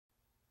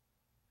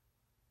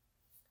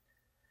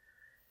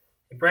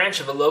branch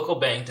of a local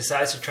bank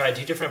decides to try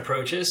two different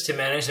approaches to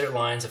manage their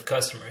lines of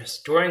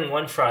customers. During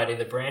one Friday,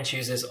 the branch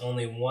uses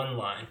only one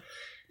line.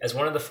 As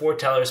one of the four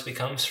tellers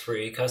becomes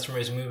free,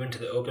 customers move into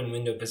the open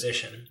window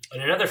position. On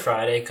another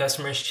Friday,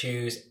 customers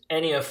choose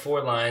any of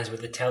four lines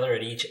with a teller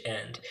at each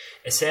end.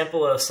 A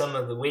sample of some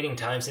of the waiting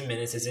times in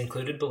minutes is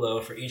included below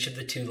for each of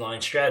the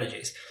two-line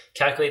strategies.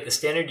 Calculate the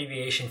standard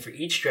deviation for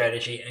each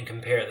strategy and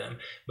compare them.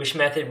 Which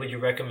method would you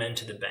recommend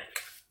to the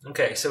bank?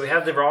 Okay, so we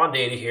have the raw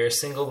data here,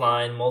 single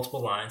line,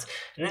 multiple lines,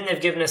 and then they've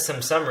given us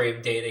some summary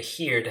of data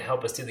here to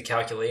help us do the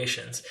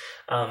calculations.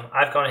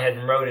 I've gone ahead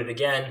and wrote it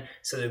again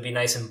so that it would be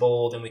nice and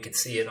bold and we could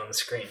see it on the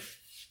screen.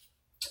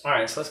 All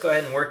right, so let's go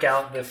ahead and work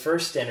out the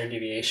first standard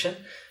deviation.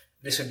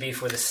 This would be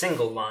for the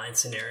single line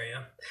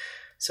scenario.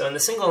 So in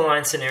the single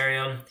line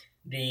scenario,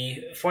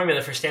 the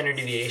formula for standard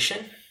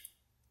deviation,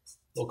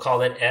 we'll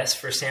call it S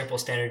for sample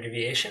standard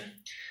deviation,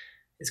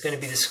 is going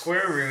to be the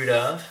square root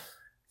of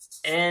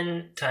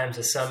n times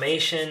the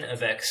summation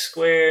of x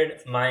squared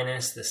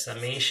minus the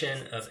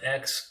summation of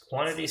x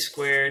quantity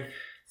squared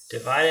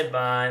divided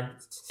by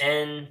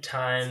n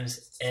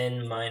times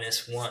n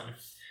minus 1. All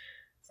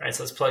right,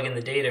 so let's plug in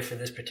the data for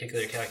this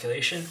particular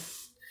calculation.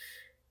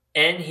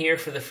 N here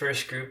for the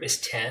first group is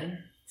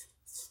 10.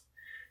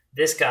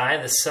 This guy,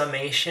 the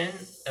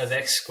summation of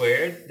x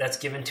squared, that's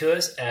given to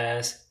us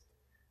as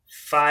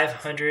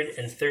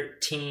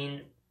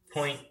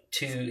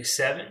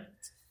 513.27.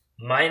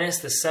 minus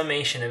the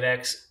summation of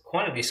x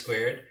quantity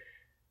squared.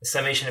 The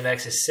summation of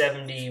x is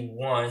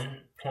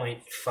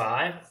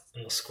 71.5, and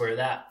we'll square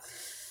that.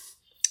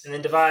 And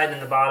then divide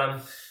in the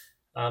bottom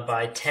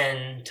by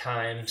 10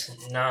 times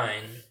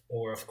 9,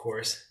 or of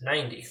course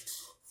 90.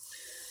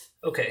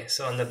 Okay,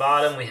 so on the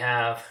bottom we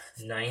have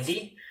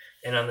 90,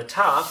 and on the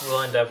top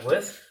we'll end up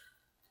with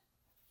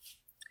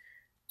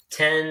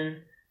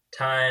 10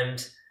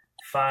 times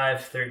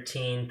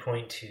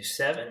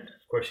 513.27.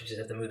 Of course, you just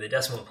have to move the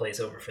decimal place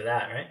over for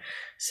that, right?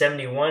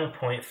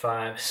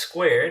 71.5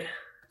 squared.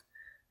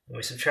 When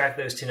we subtract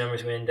those two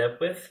numbers, we end up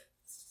with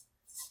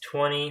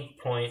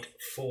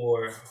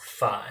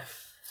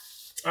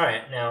 20.45. All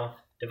right, now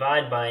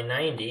divide by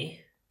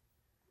 90.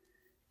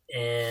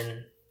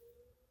 And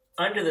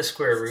under the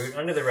square root,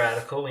 under the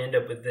radical, we end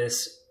up with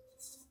this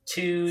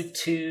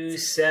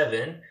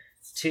 227,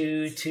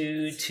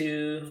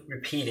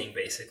 repeating,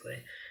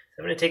 basically.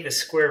 I'm going to take the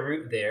square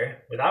root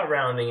there without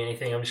rounding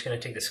anything. I'm just going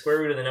to take the square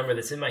root of the number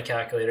that's in my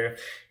calculator,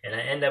 and I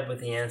end up with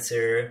the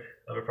answer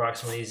of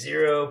approximately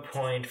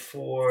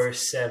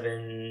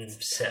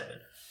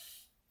 0.477.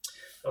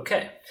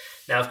 Okay,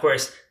 now of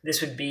course this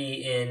would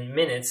be in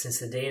minutes since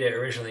the data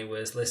originally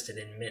was listed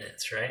in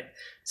minutes, right?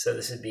 So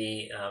this would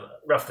be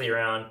roughly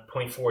around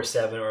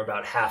 0.47 or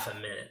about half a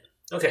minute.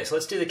 Okay, so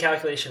let's do the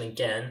calculation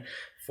again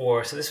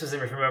so this was,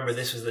 remember,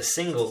 this was the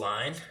single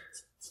line.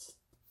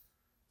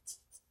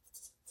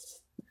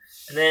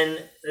 And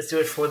then let's do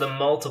it for the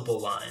multiple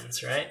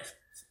lines, right?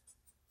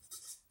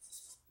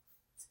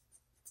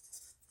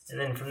 And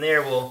then from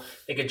there, we'll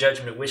make a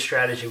judgment of which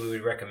strategy we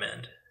would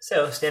recommend.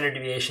 So standard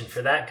deviation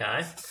for that guy,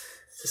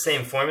 it's the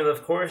same formula,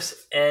 of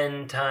course,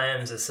 n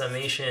times the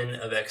summation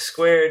of x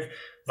squared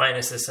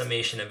minus the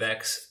summation of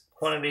x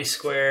quantity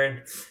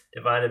squared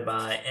divided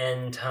by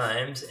n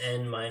times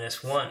n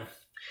minus 1.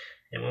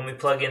 And when we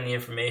plug in the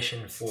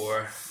information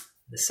for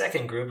the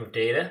second group of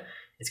data,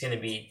 it's going to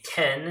be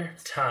 10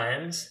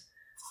 times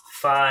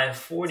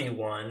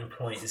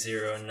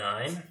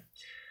 541.09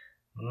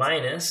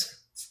 minus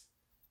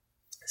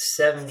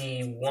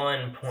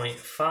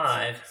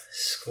 71.5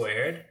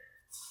 squared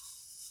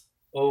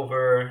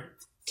over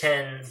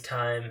 10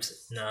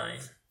 times 9.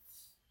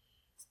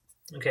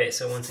 Okay,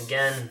 so once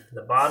again,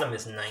 the bottom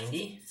is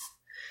 90,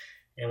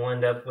 and we'll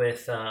end up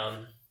with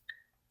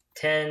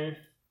 10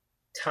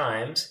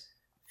 times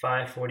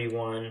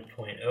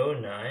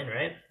 541.09,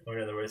 right? Or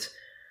in other words,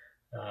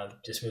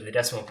 just move the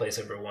decimal place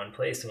over one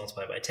place to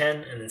multiply by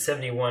 10, and then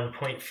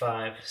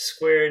 71.5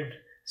 squared,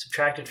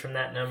 subtracted from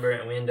that number,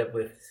 and we end up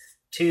with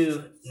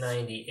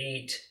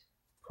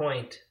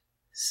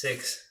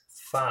 298.65.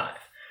 All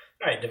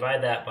right,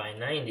 divide that by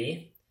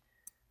 90,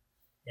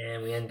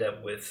 and we end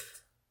up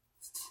with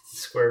the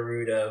square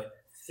root of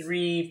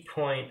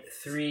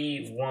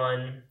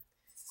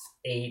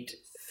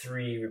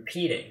 3.3183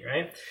 repeating,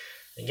 right?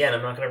 Again,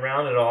 I'm not going to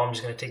round it all. I'm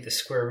just going to take the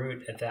square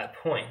root at that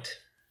point.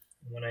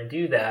 When I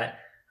do that,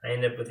 I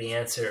end up with the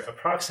answer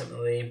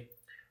approximately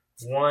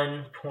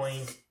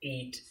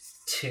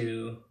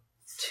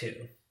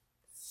 1.822.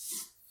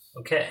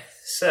 Okay,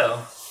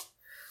 so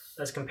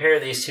let's compare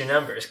these two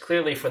numbers.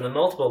 Clearly, for the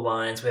multiple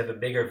lines, we have a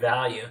bigger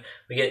value.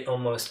 We get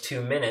almost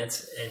 2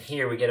 minutes, and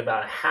here we get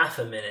about half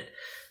a minute.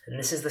 And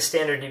this is the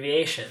standard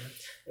deviation.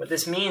 What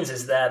this means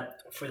is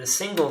that for the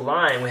single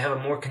line, we have a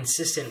more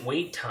consistent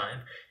wait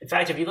time. In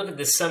fact, if you look at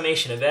the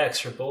summation of x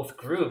for both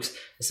groups,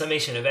 the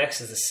summation of x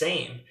is the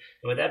same.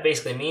 And what that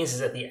basically means is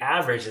that the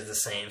average is the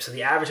same. So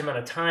the average amount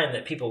of time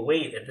that people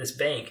wait at this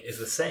bank is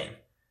the same.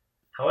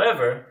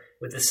 However,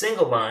 with the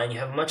single line, you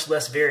have much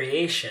less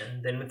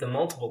variation than with the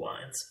multiple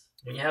lines.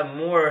 When you have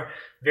more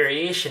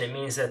variation, it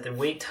means that the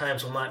wait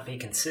times will not be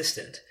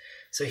consistent.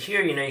 So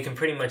here, you can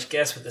pretty much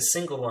guess with a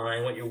single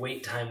line what your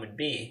wait time would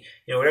be.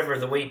 Whatever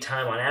the wait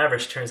time on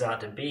average turns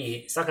out to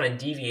be, it's not going to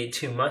deviate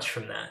too much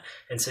from that.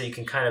 And so you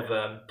can kind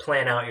of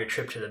plan out your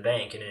trip to the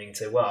bank. You can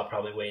say, well, I'll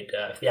probably wait,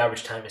 if the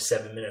average time is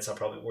 7 minutes, I'll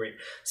probably wait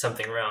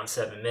something around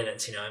 7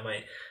 minutes. I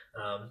might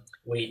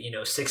wait,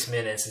 6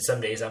 minutes, and some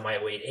days I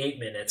might wait 8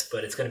 minutes,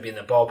 but it's going to be in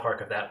the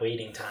ballpark of that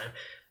waiting time.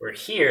 Where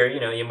here,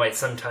 you might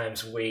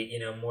sometimes wait,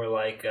 more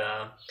like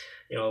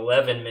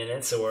 11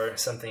 minutes, or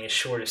something as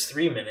short as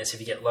 3 minutes if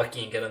you get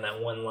lucky and get on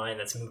that one line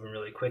that's moving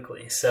really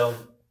quickly. So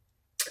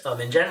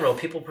in general,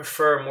 people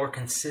prefer more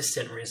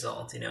consistent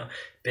results.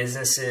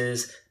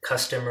 Businesses,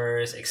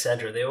 customers,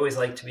 etc. They always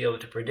like to be able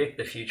to predict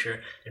the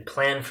future and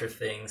plan for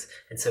things,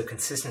 and so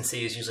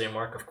consistency is usually a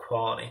mark of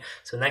quality.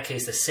 So in that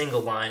case, the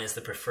single line is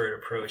the preferred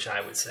approach,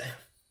 I would say.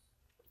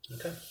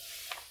 Okay.